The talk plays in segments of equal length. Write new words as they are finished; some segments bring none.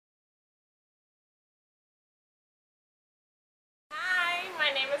my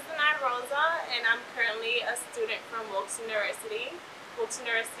name is Danay Rosa, and I'm currently a student from Wilkes University. Wilkes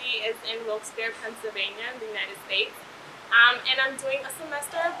University is in Wilkes-Barre, Pennsylvania, in the United States. And I'm doing a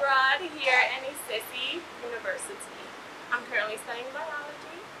semester abroad here at Icesi University. I'm currently studying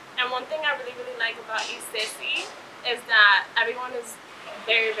biology. And one thing I really like about Icesi is that everyone is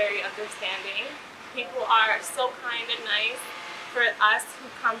very understanding. People are so kind and nice for us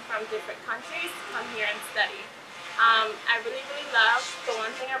who come from different countries to come here and study. I really love, the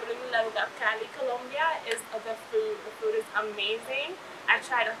one thing I really love about Cali, Colombia is the food. The food is amazing. I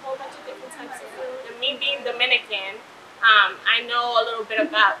tried a whole bunch of different types of food, and me being Dominican, I know a little bit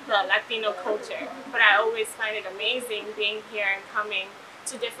about the Latino culture, but I always find it amazing being here and coming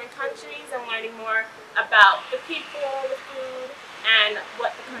to different countries and learning more about the people, the food, and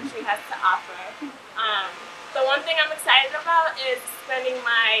what the country has to offer. The one thing I'm excited about is spending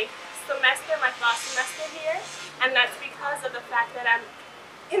my semester, my fall semester here, and that's because of the fact that I'm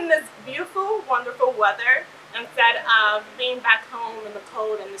in this beautiful, wonderful weather instead of being back home in the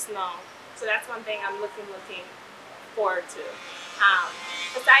cold and the snow. So that's one thing I'm looking forward to.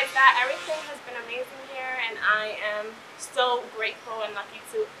 Besides that, everything has been amazing here, and I am so grateful and lucky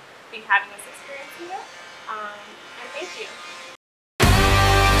to be having this experience here. And thank you.